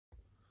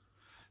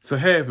So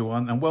hey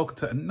everyone, and welcome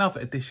to another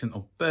edition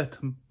of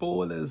Burton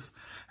Ballers.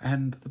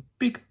 And the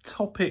big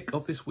topic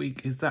of this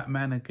week is that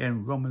man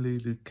again, Romelu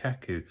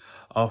Lukaku,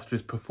 after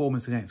his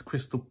performance against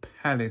Crystal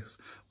Palace,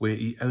 where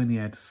he only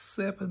had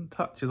 7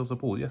 touches of the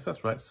ball. Yes,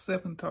 that's right,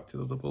 7 touches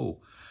of the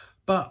ball.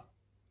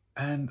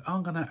 And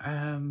I'm going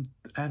to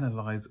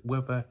analyse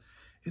whether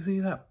is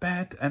he that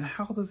bad and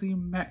how does he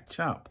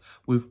match up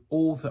with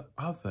all the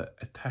other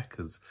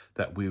attackers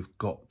that we've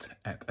got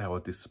at our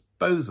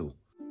disposal.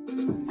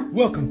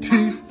 Welcome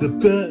to the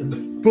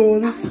Burton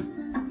Ballers.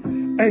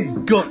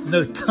 Ain't got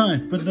no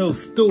time for no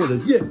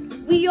stallers, yeah.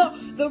 We are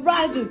the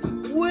risers,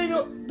 we're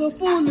not the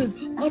fallers.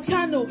 Our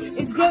channel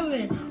is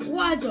growing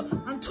wider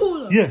and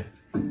taller. Yeah,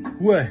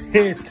 we're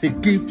here to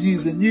give you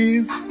the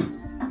news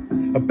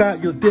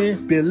about your dear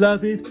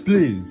beloved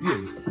Blues,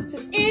 yeah. So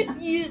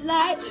if you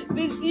like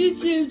this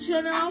YouTube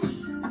channel,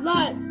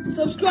 like,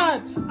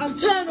 subscribe and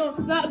turn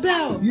on that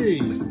bell.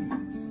 Yeah.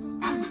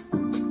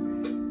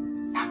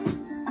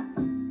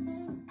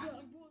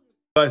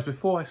 Guys,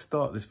 before I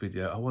start this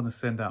video, I want to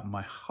send out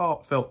my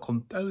heartfelt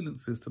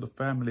condolences to the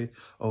family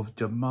of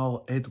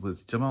Jamal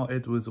Edwards. Jamal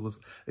Edwards was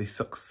a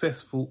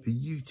successful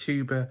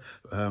YouTuber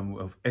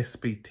of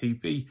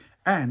SBTV,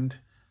 and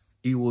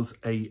he was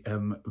a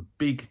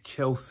big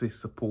Chelsea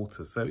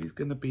supporter. So he's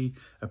going to be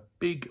a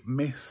big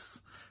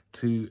miss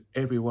to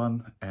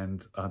everyone,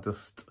 and I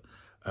just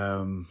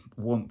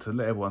want to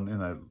let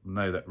everyone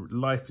know that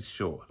life is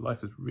short.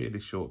 Life is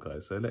really short,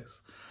 guys. So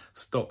let's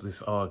stop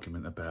this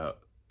argument about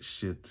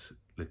should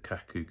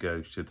Lukaku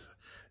go, should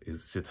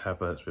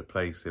Havertz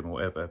replace him or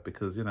whatever,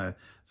 because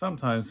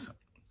sometimes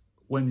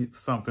when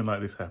something like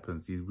this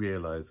happens, you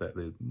realise that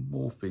there's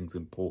more things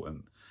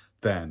important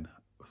than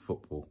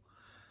football.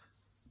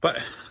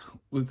 But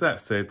with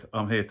that said,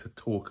 I'm here to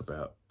talk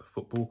about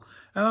football,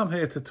 and I'm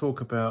here to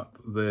talk about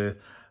the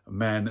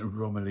man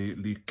Romelu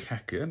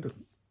Lukaku.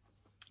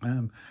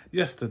 And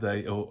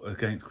yesterday, or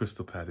against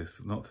Crystal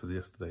Palace,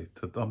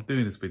 I'm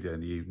doing this video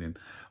in the evening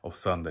of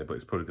Sunday, but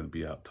it's probably going to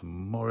be out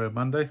tomorrow,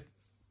 Monday.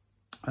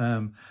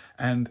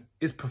 And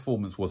his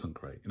performance wasn't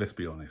great, let's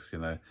be honest.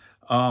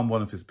 I'm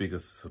one of his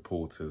biggest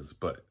supporters,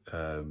 but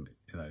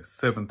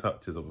 7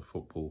 touches of a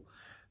football,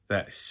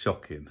 that's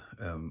shocking.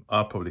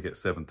 I'll probably get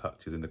 7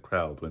 touches in the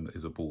crowd when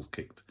the ball's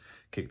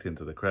kicked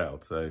into the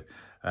crowd. So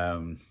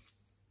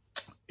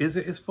is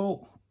it his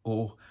fault,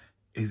 or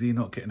is he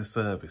not getting the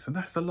service? And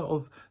that's there's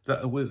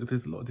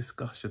a lot of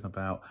discussion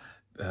about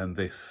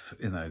this,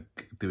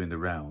 doing the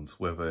rounds,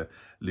 whether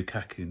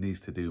Lukaku needs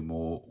to do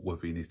more,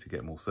 whether he needs to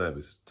get more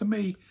service. To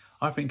me,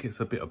 I think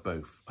it's a bit of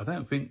both. I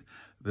don't think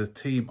the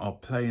team are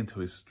playing to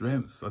his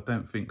strengths. I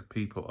don't think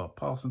people are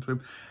passing to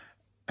him.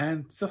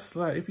 And just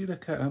like, if you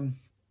look at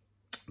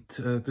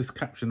this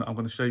caption that I'm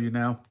going to show you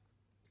now,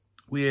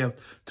 we have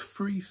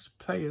 3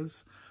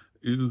 players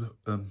who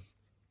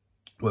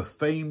were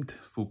famed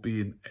for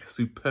being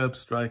superb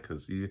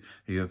strikers. You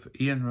have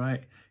Ian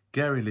Wright,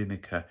 Gary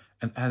Lineker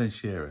and Alan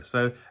Shearer.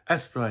 So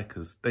as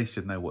strikers, they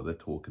should know what they're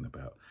talking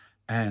about.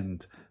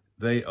 And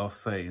they are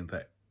saying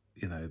that,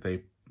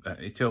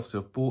 Chelsea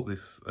have bought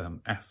this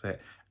asset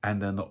and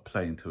they're not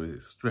playing to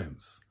his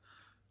strengths.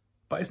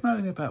 But it's not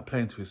only about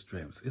playing to his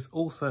strengths, it's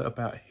also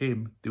about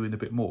him doing a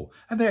bit more.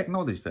 And they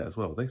acknowledged that as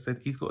well. They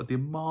said he's got to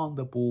demand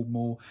the ball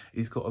more.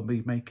 He's got to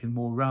be making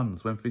more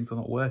runs when things are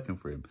not working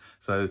for him.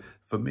 So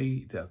for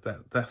me,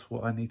 that's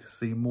what I need to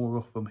see more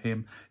of from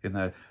him.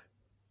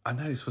 I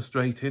know it's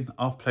frustrating.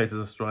 I've played as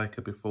a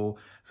striker before.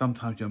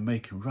 Sometimes you're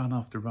making run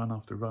after run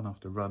after run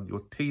after run.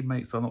 Your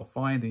teammates are not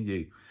finding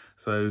you.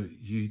 So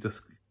you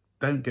just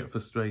don't get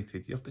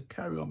frustrated. You have to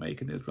carry on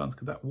making those runs,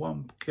 because that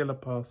one killer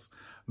pass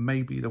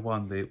may be the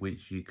one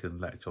which you can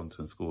latch onto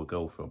and score a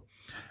goal from.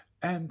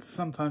 And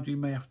sometimes you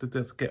may have to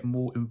just get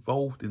more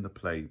involved in the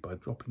play by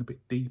dropping a bit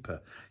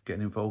deeper,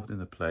 getting involved in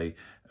the play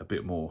a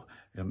bit more.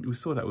 We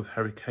saw that with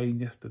Harry Kane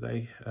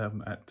yesterday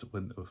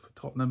for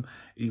Tottenham.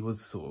 He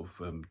was sort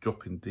of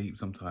dropping deep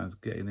sometimes,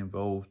 getting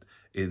involved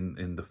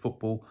in the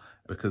football,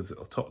 because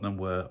Tottenham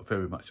were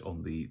very much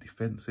on the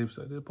defensive,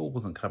 so the ball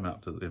wasn't coming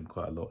up to him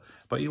quite a lot.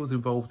 But he was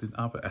involved in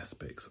other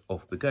aspects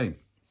of the game.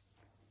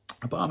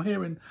 But I'm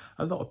hearing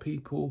a lot of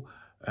people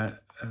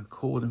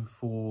calling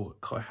for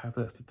Kai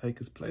Havertz to take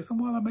his place. And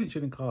while I'm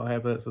mentioning Kai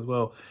Havertz as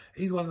well,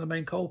 he's one of the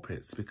main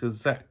culprits, because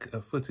that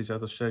footage,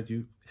 as I showed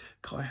you,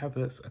 Kai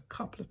Havertz a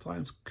couple of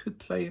times could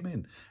play him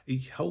in. He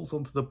holds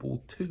onto the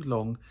ball too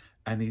long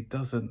and he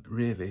doesn't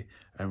really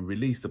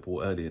release the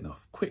ball early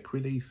enough. Quick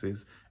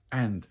releases,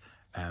 and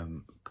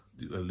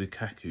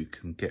Lukaku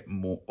can get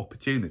more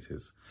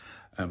opportunities.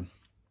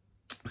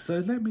 So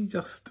let me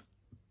just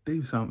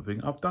do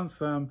something. I've done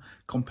some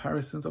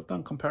comparisons. I've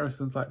done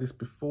comparisons like this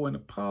before in the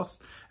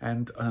past,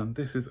 and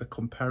this is a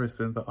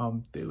comparison that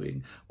I'm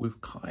doing with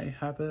Kai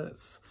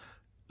Havertz,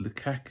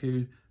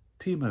 Lukaku,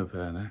 Timo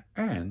Werner,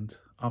 and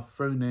I've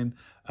thrown in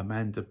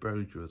Amanda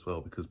Broja as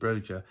well, because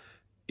Broja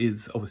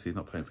is obviously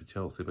not playing for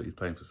Chelsea, but he's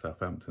playing for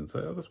Southampton.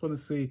 So I just want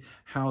to see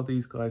how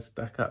these guys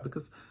stack up,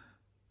 because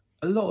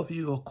a lot of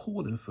you are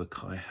calling for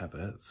Kai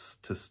Havertz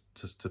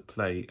to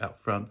play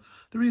up front.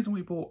 The reason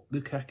we bought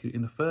Lukaku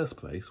in the first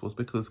place was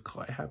because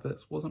Kai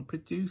Havertz wasn't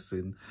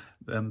producing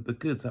the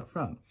goods up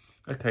front.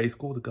 Okay, he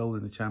scored a goal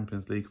in the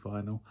Champions League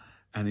final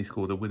and he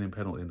scored a winning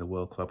penalty in the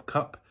World Club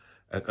Cup.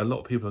 A lot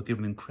of people are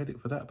giving him credit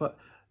for that, but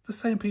the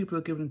same people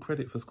are giving him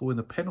credit for scoring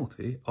a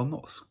penalty are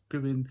not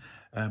giving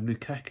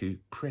Lukaku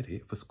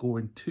credit for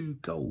scoring 2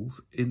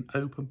 goals in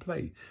open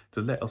play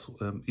to let us.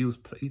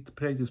 He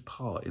played his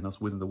part in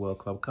us winning the World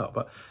Club Cup,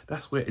 but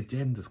that's where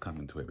agendas come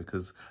into it,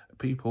 because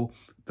people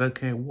don't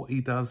care what he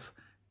does.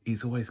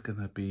 He's always going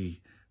to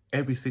be.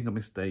 Every single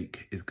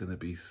mistake is going to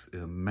be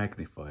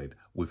magnified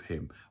with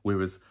him,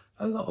 whereas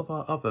a lot of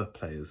our other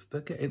players,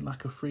 they're getting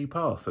like a free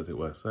pass, as it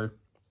were. So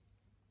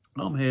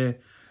I'm here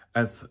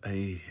as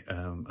I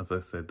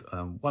said,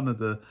 one of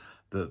the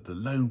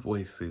lone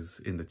voices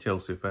in the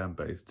Chelsea fan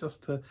base,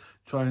 just to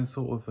try and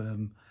sort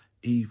of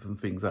even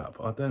things up.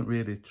 I don't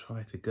really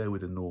try to go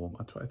with the norm.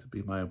 I try to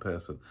be my own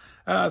person.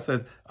 And I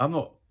said, I'm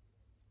not.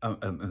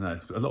 No,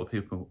 a lot of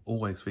people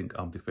always think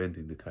I'm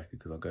defending Lukaku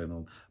because I'm going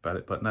on about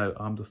it, but no,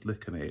 I'm just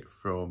looking at it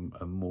from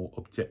a more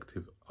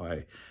objective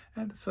eye.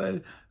 And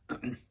so,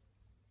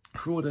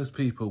 for all those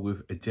people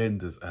with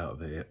agendas out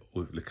there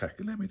with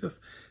Lukaku, let me just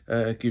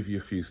give you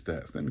a few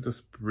stats. Let me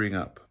just bring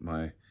up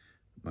my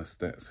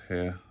stats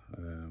here.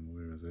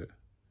 Where is it?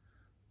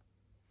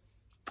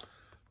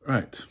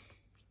 Right.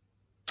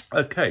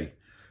 Okay.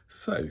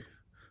 So,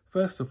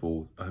 first of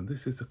all,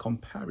 this is a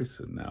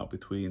comparison now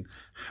between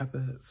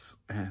Havertz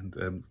and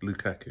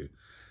Lukaku.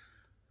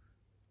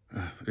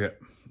 Yeah.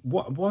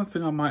 One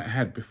thing I might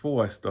add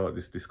before I start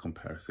this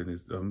comparison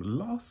is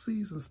last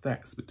season's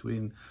stats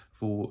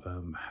for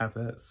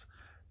Havertz.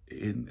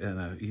 He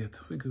had,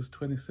 I think it was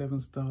 27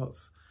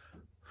 starts,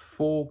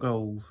 4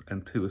 goals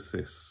and 2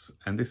 assists.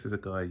 And this is a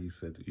guy you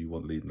said you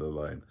want leading the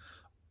line.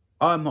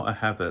 I'm not a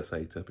Havertz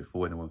hater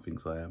before anyone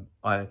thinks I am.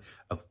 I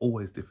have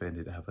always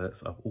defended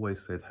Havertz. I've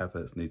always said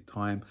Havertz needs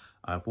time.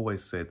 I've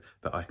always said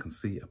that I can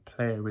see a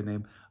player in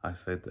him. I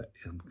said that,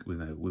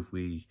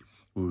 we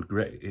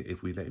regret it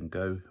if we let him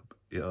go.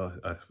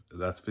 I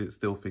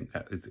still think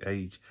at his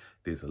age,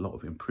 there's a lot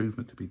of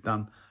improvement to be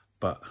done.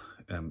 But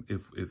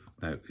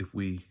if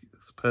we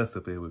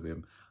persevere with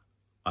him,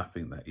 I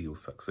think that he'll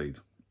succeed.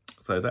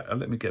 So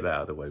let me get that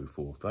out of the way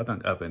before. So I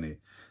don't have any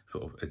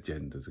sort of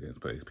agendas against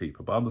both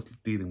people, but I'm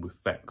just dealing with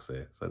facts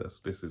here. So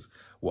this is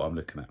what I'm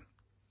looking at.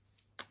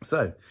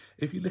 So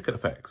if you look at the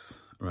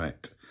facts,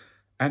 right,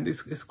 and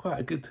it's quite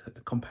a good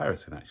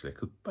comparison actually,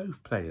 because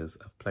both players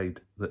have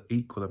played the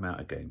equal amount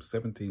of games,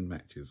 17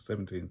 matches,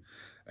 17,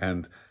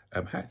 and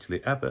actually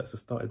Havertz has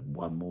started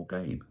 1 more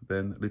game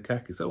than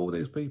Lukaku. So all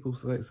those people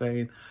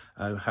saying,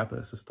 oh,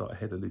 Havertz has started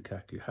ahead of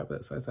Lukaku,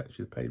 Havertz has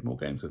actually played more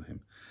games than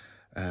him.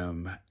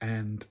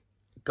 And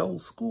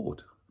goals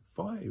scored,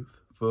 5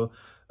 for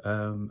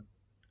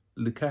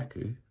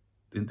Lukaku.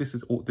 And this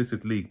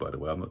is league, by the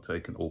way. I'm not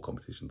taking all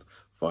competitions.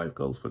 5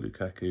 goals for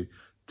Lukaku,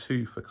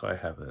 2 for Kai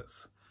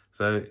Havertz.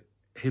 So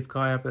if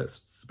Kai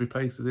Havertz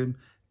replaces him,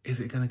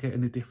 is it going to get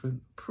any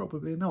different?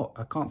 Probably not.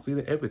 I can't see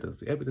the evidence.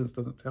 The evidence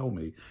doesn't tell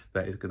me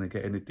that it's going to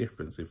get any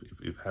difference if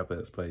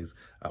Havertz plays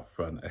up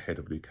front ahead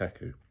of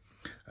Lukaku.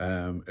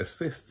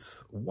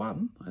 Assists,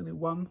 only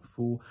one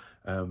for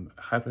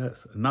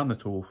Havertz, none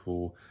at all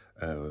for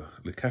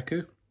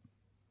Lukaku.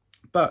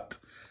 But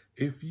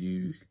if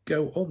you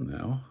go on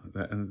now,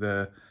 and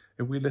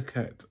if we look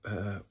at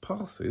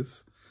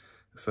passes,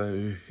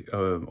 so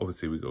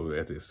obviously we've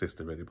got the assist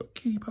already, but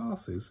key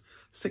passes,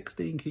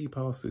 16 key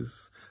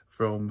passes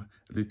from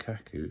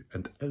Lukaku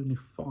and only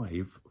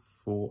 5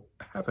 for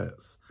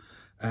Havertz.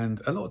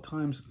 And a lot of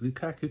times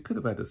Lukaku could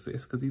have had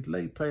assists because he'd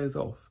laid players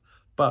off,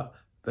 but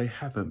they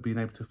haven't been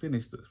able to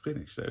finish.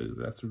 So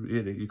that's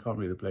really, you can't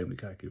really blame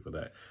Lukaku for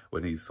that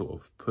when he's sort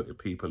of put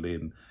people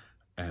in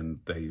and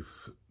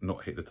they've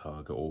not hit the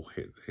target or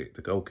hit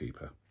the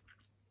goalkeeper.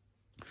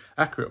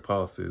 Accurate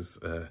passes,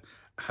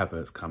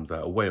 Havertz comes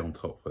out way on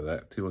top for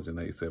that,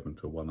 287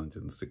 to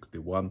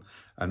 161,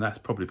 and that's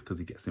probably because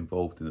he gets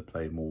involved in the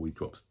play more. He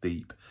drops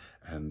deep,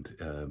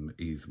 and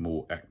he's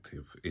more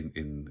active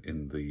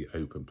in the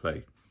open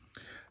play.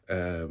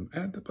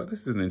 But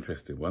this is an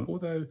interesting one.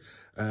 Although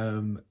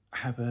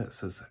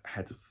Havertz has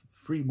had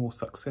 3 more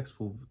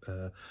successful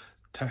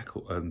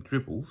tackle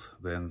dribbles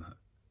than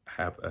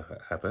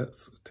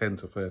Havertz, 10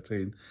 to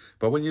 13.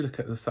 But when you look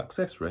at the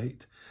success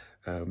rate,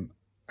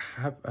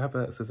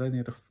 Havertz has only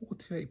had a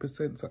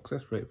 48%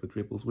 success rate for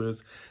dribbles,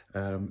 whereas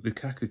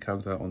Lukaku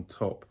comes out on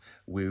top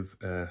with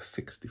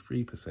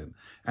 63%.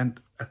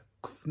 And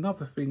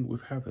another thing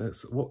with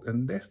Havertz,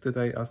 and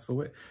yesterday I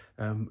saw it,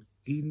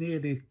 he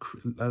nearly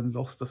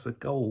lost us a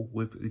goal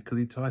because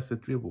he tries to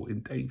dribble in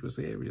dangerous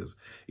areas.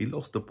 He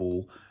lost the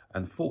ball,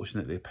 and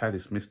fortunately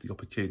Palace missed the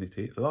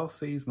opportunity. Last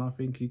season, I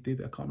think he did.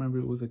 I can't remember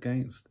who it was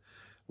against.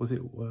 Was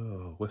it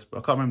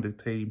Westbrook? I can't remember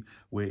the team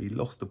where he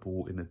lost the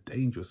ball in a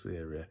dangerous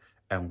area,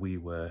 and we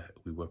were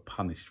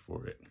punished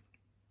for it.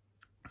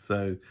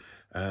 So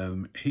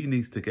he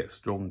needs to get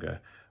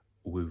stronger.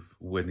 with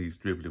when he's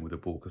dribbling with the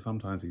ball, because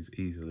sometimes he's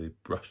easily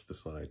brushed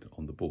aside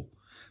on the ball.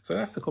 So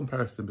that's the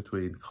comparison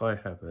between Kai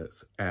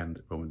Havertz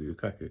and Romelu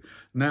Lukaku.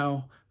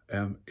 Now,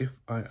 if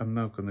I am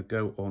now going to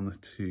go on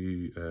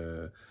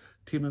to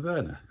Timo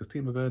Werner, because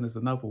Timo Werner is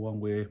another one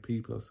where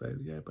people are saying,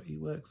 yeah, but he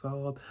works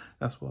hard.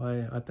 That's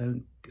why I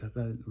don't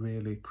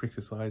really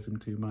criticise him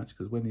too much,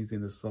 because when he's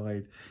in the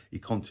side, he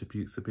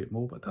contributes a bit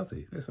more. But does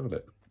he? Let's have a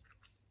look.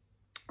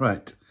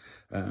 Right,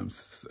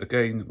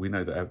 again, we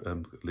know that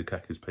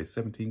Lukaku's played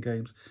 17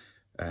 games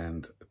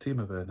and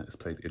Timo Werner has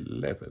played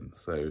 11.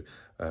 So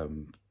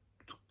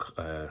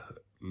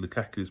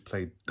Lukaku's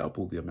played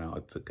double the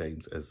amount of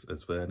games as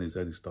Werner, who's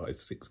only started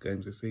 6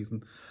 games this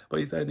season, but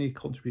he's only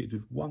contributed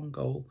with 1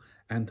 goal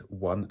and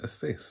 1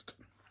 assist.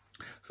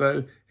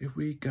 So if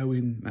we go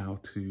in now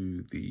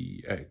to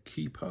the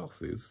key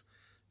passes,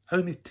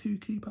 only 2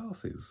 key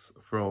passes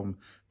from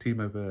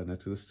Timo Werner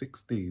to the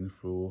 16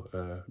 for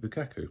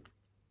Lukaku.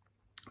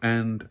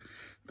 And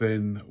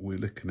then we're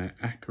looking at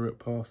accurate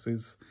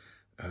passes,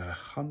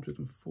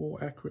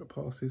 104 accurate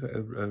passes at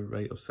a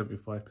rate of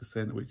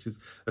 75%, which is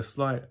a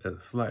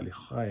slightly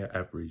higher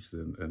average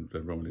than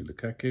Romelu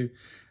Lukaku.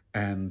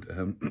 And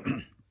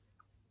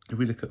if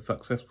we look at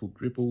successful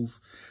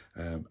dribbles,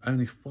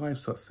 only 5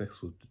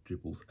 successful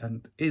dribbles,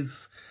 and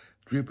his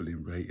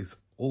dribbling rate is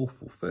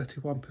awful,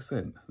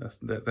 31%.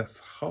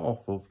 That's half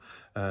of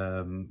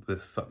the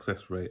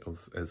success rate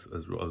of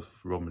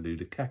Romelu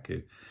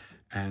Lukaku.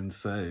 And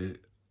so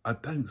I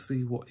don't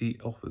see what he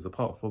offers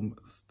apart from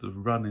the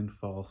running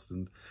fast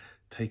and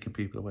taking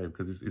people away,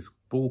 because his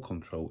ball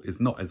control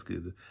is not as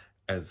good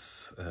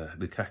as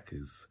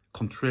Lukaku's,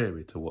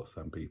 contrary to what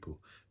some people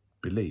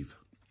believe.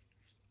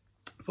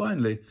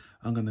 Finally,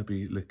 I'm going to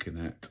be looking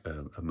at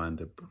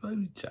Amanda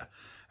Broja.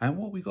 And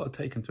what we've got to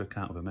take into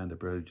account of Amanda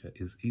Broja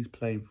is he's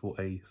playing for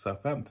a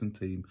Southampton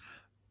team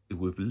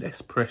with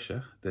less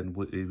pressure than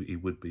he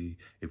would be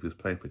if he was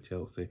playing for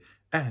Chelsea.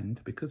 And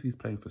because he's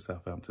playing for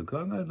Southampton,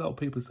 because I know a lot of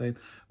people saying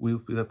we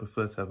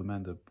prefer to have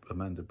Amanda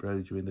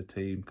Broja in the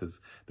team because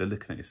they're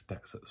looking at his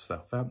stats at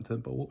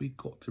Southampton. But what we've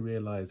got to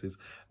realise is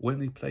when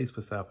he plays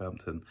for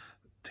Southampton,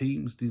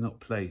 teams do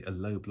not play a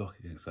low block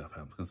against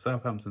Southampton.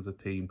 Southampton's a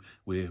team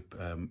where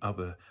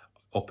other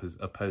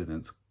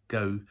opponents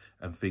go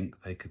and think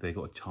they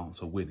got a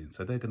chance of winning,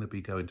 so they're going to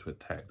be going to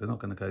attack. They're not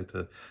going to go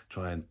to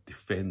try and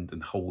defend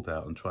and hold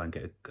out and try and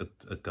get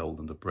a goal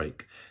and a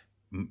break.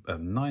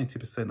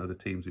 90% of the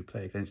teams who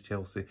play against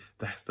Chelsea,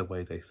 that's the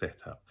way they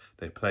set up.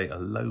 They play a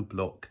low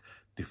block,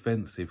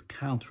 defensive,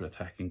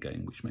 counter-attacking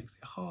game, which makes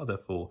it harder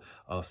for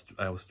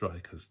our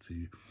strikers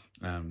to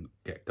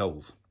get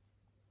goals.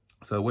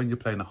 So when you're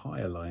playing a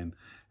higher line,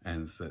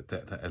 and so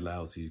that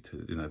allows you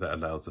to, that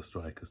allows the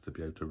strikers to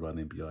be able to run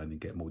in behind and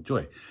get more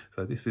joy.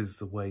 So this is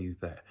the way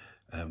that,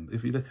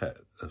 if you look at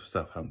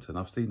Southampton,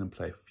 I've seen them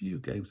play a few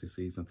games this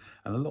season,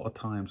 and a lot of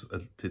times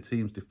the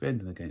teams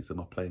defending against them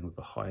are playing with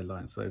a high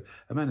line. So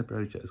Amanda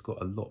Broja has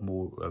got a lot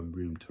more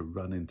room to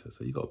run into.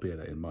 So you've got to bear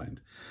that in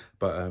mind.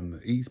 But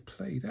he's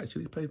played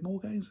more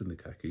games than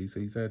Lukaku.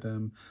 He's had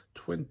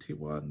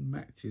 21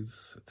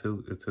 matches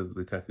to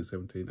Lukaku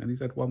 17, and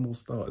he's had 1 more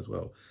start as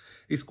well.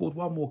 He scored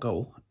 1 more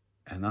goal.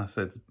 And I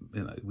said,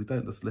 we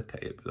don't just look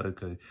at it, but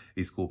okay,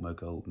 he scored more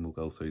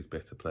goals, so he's a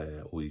better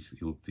player, or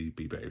he'll be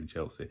better in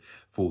Chelsea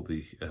for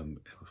the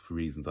for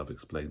reasons I've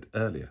explained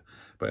earlier.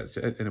 But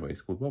anyway, he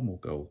scored 1 more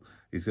goal.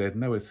 He's had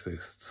no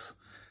assists.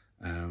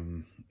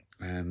 And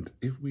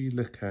if we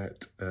look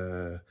at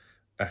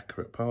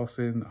accurate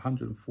passing,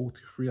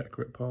 143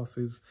 accurate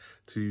passes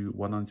to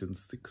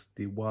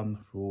 161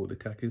 for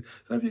Lukaku.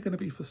 So if you're going to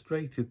be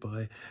frustrated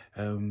by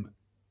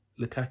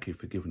Lukaku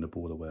for giving the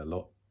ball away a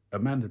lot,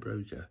 Amanda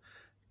Broja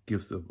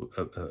gives the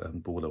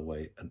ball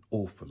away an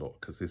awful lot,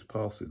 because his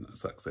passing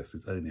success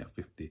is only at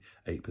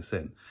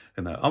 58%.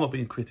 I'm not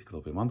being critical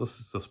of him. I'm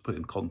just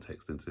putting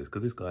context into this,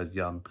 because this guy's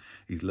young,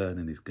 he's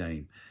learning his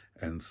game,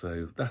 and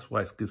so that's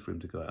why it's good for him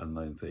to go out on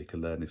loan so he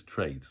can learn his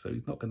trade. So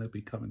he's not going to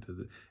be coming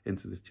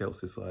into this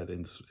Chelsea side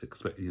and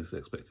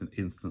expecting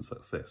instant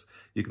success.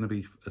 You're going to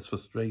be as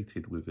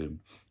frustrated with him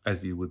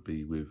as you would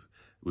be with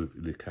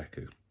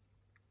Lukaku.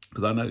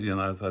 Because I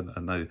know, I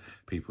know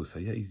people say,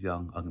 yeah, he's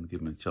young, I'm going to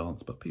give him a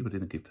chance. But people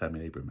didn't give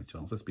Tammy Abraham a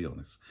chance, let's be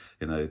honest.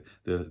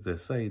 They're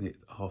saying it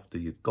after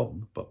he'd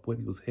gone, but when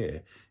he was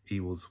here, he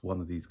was one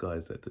of these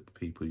guys that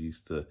people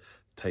used to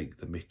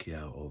take the mickey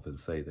out of and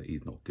say that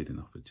he's not good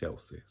enough for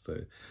Chelsea. So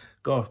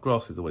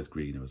grass is always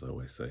greener, as I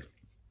always say.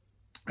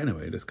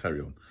 Anyway, let's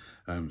carry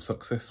on.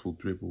 Successful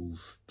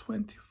dribbles,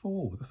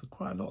 24. That's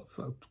quite a lot. That's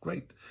a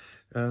great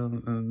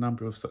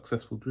number of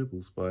successful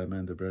dribbles by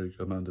Amanda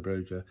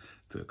Broja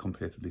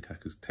compared to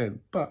Lukaku's 10.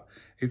 But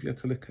if you had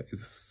to look at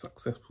his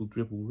successful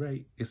dribble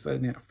rate, it's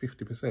only at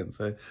 50%.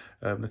 So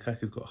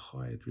Lukaku's got a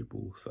higher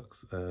dribble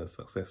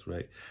success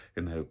rate.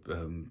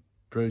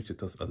 Broja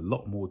does a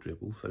lot more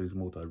dribbles, so he's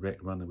more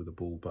direct running with the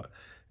ball. But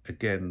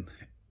again,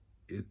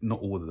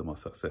 not all of them are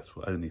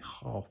successful. Only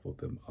half of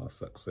them are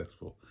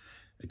successful.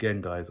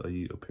 Again, guys, are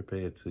you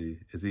prepared to,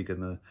 is he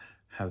going to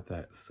have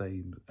that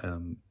same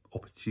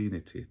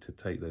opportunity to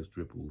take those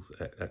dribbles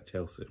at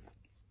Chelsea?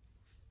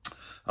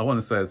 I want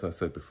to say, as I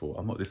said before,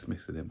 I'm not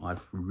dismissing him. I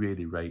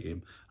really rate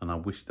him, and I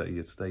wish that he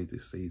had stayed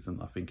this season.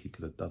 I think he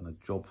could have done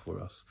a job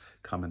for us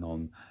coming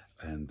on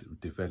and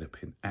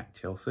developing at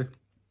Chelsea.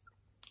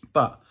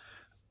 But,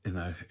 you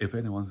know, if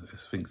anyone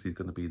thinks he's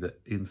going to be the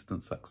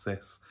instant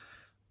success,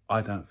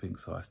 I don't think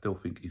so. I still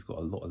think he's got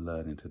a lot of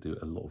learning to do,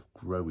 a lot of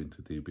growing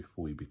to do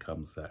before he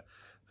becomes that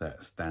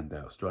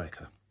standout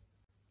striker.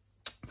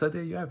 So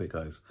there you have it,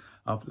 guys.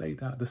 I've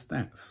laid out the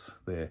stats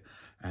there,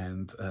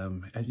 and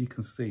as you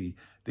can see,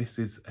 this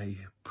is a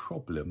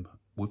problem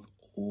with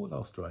all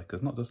our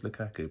strikers, not just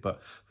Lukaku,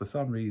 but for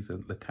some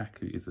reason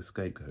Lukaku is a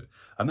scapegoat.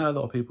 I know a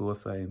lot of people are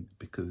saying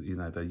because, you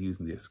know, they're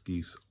using the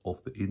excuse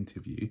of the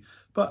interview,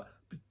 but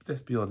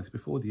let's be honest,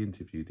 before the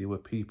interview there were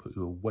people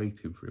who were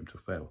waiting for him to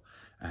fail,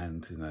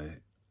 and you know,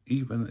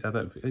 even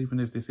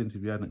if this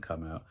interview hadn't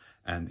come out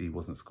and he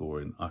wasn't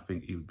scoring, I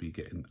think he would be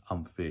getting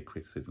unfair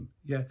criticism.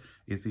 Yeah,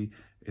 is he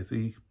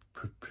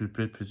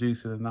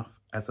producing enough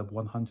as a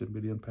 £100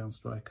 million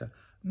striker?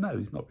 No,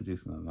 he's not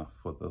producing enough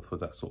for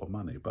that sort of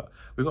money. But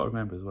we've got to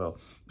remember as well,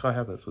 Kai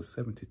Havertz was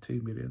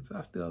 72 million, so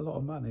that's still a lot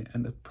of money,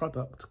 and the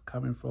product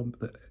coming from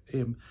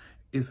him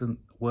isn't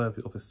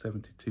worthy of a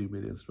 72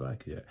 million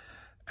striker yet.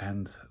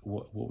 And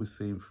what we've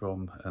seen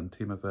from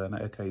Timo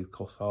Werner, okay, it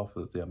costs half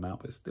of the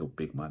amount, but it's still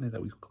big money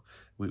that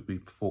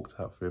we've forked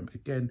out for him.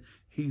 Again,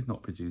 he's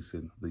not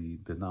producing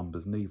the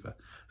numbers neither.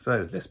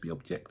 So let's be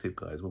objective,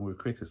 guys, when we're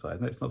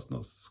criticising. Let's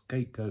not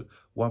scapegoat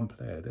one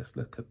player. Let's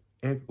look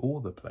at all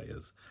the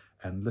players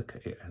and look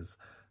at it as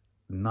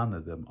none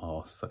of them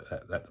are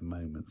at the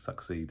moment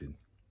succeeding.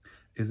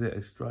 Is it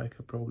a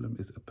striker problem?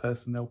 Is it a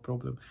personnel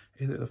problem?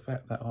 Is it the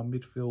fact that our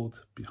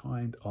midfield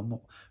behind are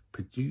not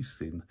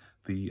producing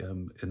the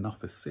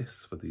enough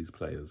assists for these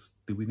players?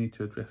 Do we need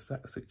to address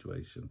that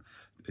situation?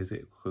 Is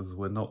it because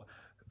we're not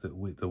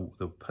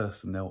the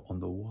personnel on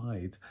the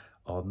wide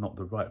are not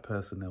the right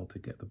personnel to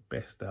get the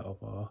best out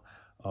of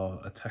our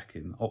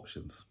attacking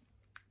options?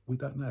 We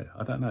don't know.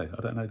 I don't know.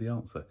 I don't know the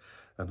answer.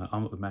 And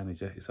I'm not the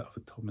manager. It's up to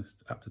Thomas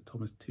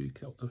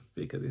Tuchel to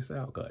figure this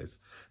out, guys.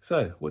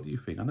 So what do you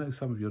think? I know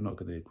some of you are not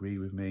going to agree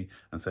with me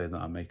and saying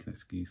that I'm making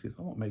excuses.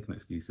 I'm not making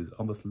excuses.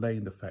 I'm just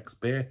laying the facts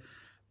bare,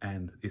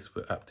 and it's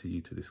up to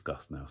you to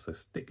discuss now. So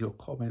stick your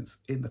comments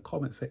in the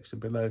comment section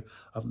below.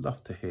 I'd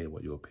love to hear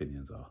what your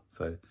opinions are.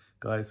 So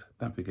guys,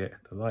 don't forget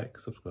to like,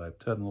 subscribe,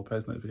 turn on all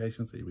post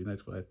notifications so you'll be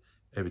notified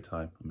every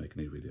time I make a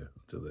new video.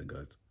 Until then,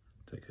 guys,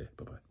 take care.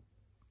 Bye-bye.